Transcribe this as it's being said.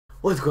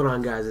What's going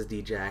on, guys? It's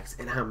Djax,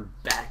 and I'm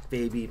back,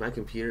 baby. My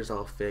computer's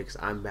all fixed.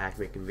 I'm back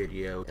making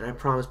video, and I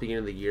promised beginning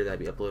of the year that I'd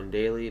be uploading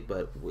daily,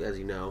 but as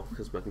you know,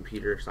 because my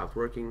computer stopped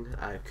working,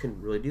 I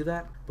couldn't really do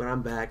that. But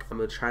I'm back. I'm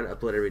going to try to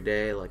upload every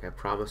day like I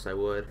promised I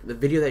would. The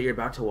video that you're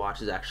about to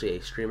watch is actually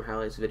a stream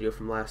highlights video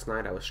from last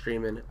night. I was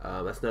streaming.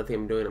 That's another thing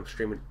I'm doing. I'm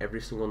streaming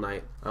every single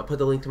night. I'll put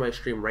the link to my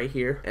stream right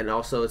here, and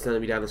also it's going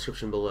to be down in the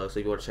description below, so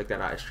if you want to check that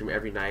out, I stream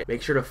every night.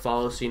 Make sure to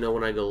follow so you know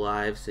when I go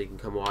live, so you can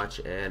come watch,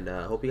 and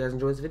hope you guys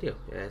enjoy this video.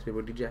 Yeah, it's me,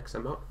 Djax.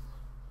 I'm out.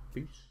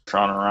 Peace.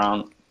 Trying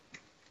around.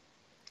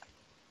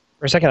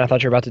 For a second, I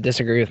thought you were about to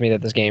disagree with me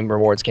that this game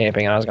rewards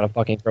camping, and I was gonna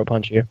fucking throw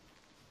punch you.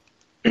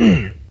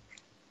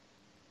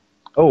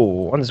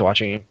 Oh, one's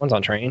watching. One's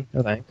on train.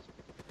 No thanks.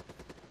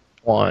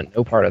 One,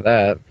 no part of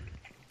that.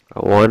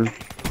 One.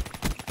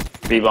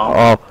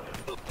 B-bomb.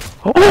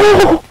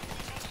 Oh.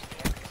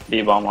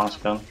 B-bomb wants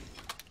to come.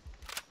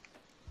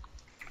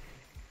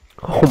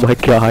 Oh my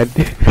god.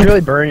 Did you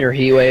really burn your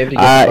heat wave to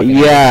get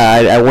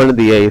yeah, I wanted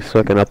the ace so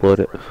I can upload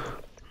it.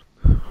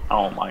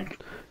 Oh my.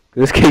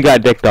 This kid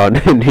got dicked on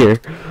in here.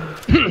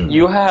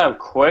 You have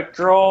quick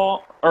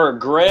draw or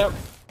grip.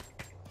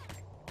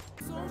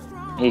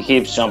 He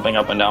keeps jumping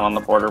up and down on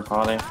the porter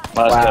potty.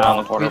 Last kid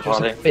on the porter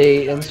potty.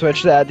 Bait and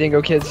switch that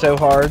dingo kid so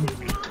hard. Dude,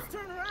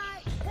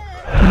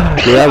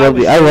 I love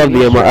the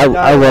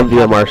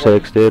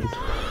MR6, dude.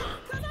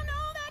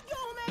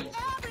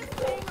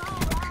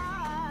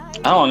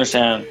 I don't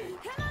understand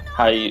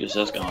how you use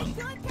this gun.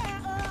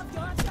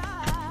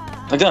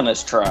 The gun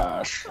is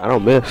trash. I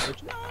don't miss.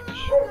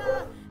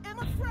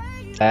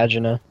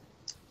 Vagina.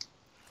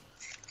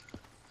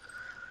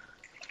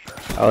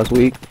 I was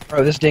weak.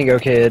 Bro, this dingo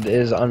kid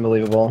is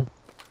unbelievable.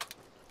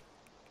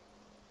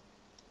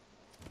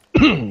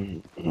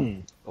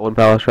 One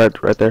palace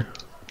right there.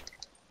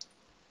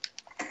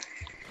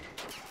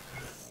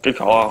 Good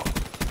call out.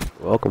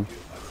 Welcome.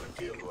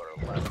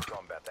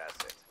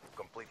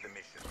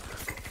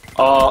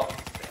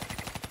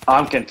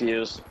 I'm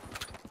confused.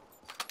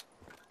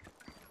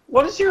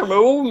 What is your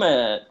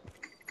movement?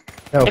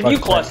 No, If you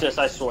clutch this,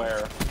 I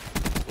swear.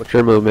 What's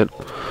your movement?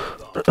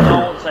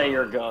 Don't say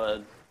you're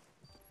good.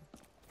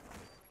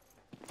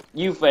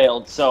 You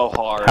failed so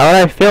hard. How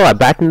did I fail? I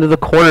backed into the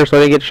corner so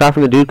I didn't get shot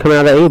from the dude coming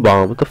out of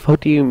A-bomb. What the fuck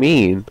do you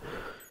mean?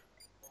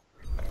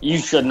 You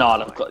should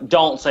not have.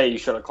 Don't say you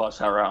should have clutched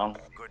that round.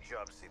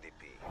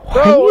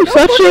 Why are you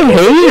such a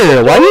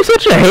hater? Why are you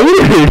such a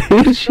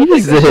hater, dude?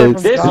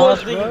 Jesus. This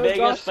was the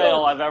biggest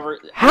fail I've ever.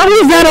 How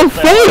is that a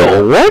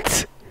fail?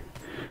 What?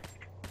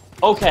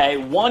 Okay,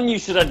 one, you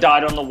should have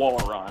died on the wall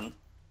run.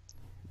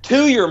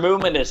 Two, your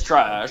movement is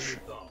trash.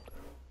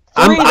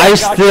 I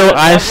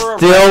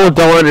still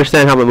don't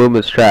understand how my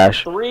movement's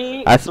trash.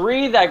 Three,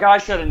 that guy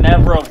should have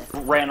never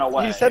have ran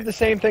away. He said the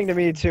same thing to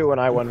me too when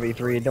I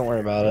 1v3. Don't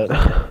worry about it.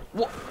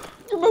 Well,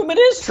 your movement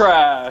is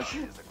trash.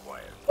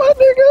 What,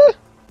 nigga?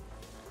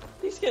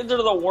 These kids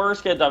are the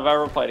worst kids I've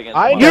ever played against.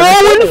 You're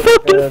all in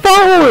fucking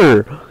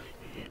fire!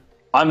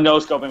 I'm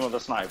no-scoping with a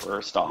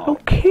sniper. Stop. I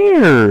don't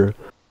care.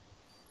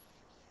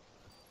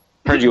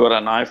 Heard you with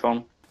an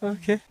iPhone.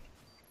 Okay.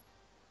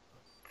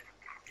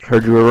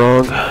 Heard you were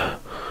wrong.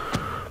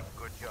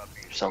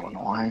 So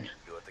annoying.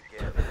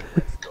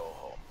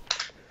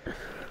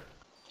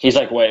 He's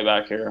like way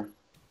back here.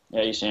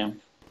 Yeah, you see him.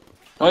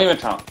 Don't even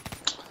tell him.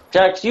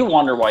 Jax, you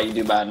wonder why you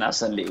do bad in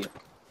S&D.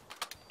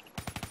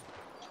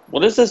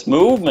 What is this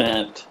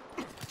movement?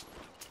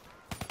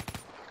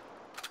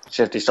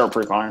 Shifty, start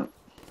pre-firing.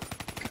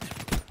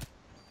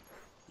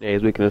 Yeah,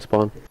 he's weak in his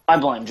spawn. I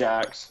blame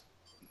Jax.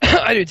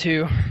 I do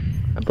too.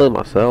 I blame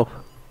myself.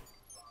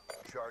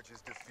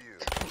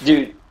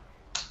 Dude,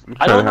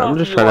 I don't know. I'm if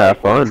just you, trying to have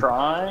fun.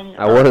 Trying,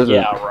 I wasn't.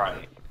 Yeah,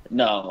 right.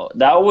 No,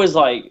 that was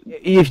like.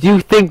 If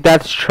you think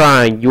that's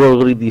trying, you are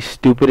literally the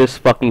stupidest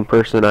fucking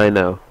person I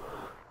know.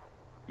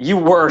 You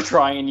were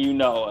trying, and you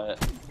know it.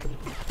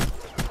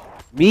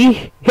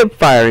 Me hip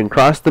firing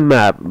across the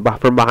map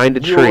from behind a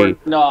tree. You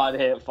were not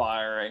hip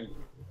firing.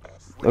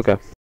 Okay.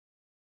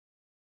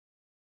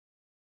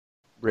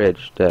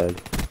 Bridge dead.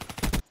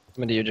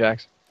 I'm into you,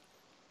 Jax.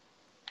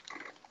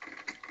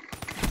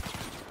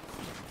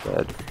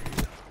 Dead.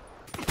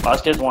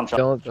 Last kid's one shot.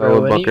 Don't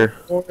throw any bunker.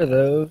 more of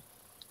those.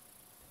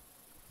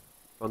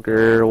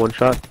 Bunker one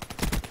shot.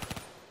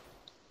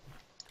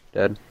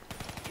 Dead.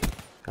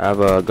 I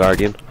have a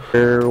guardian.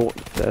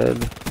 Dead.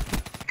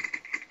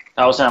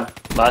 That was him.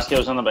 Last kid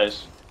was in the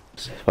base.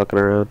 He's fucking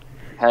around.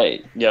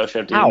 Hey, yo,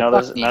 Shifty, Ow,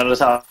 notice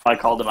how I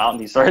called him out and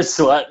he started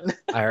sweating?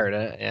 I heard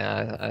it.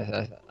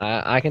 Yeah,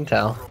 I can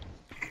tell.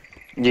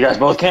 You guys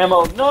both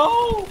camo.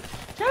 No!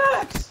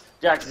 Jax!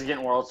 Jax is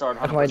getting world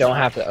started. That's why I don't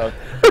have to. Oh.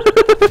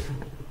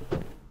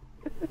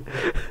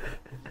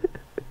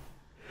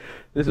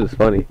 This is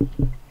funny.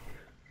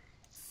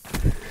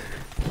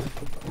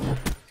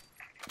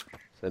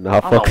 So now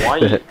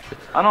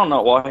I don't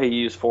know why he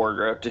used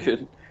foregrip,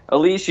 dude. At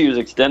least use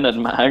extended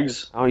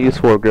mags. I don't use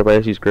foregrip, I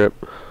just use grip.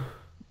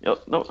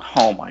 Yep. No.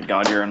 Oh my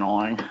god, you're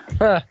annoying.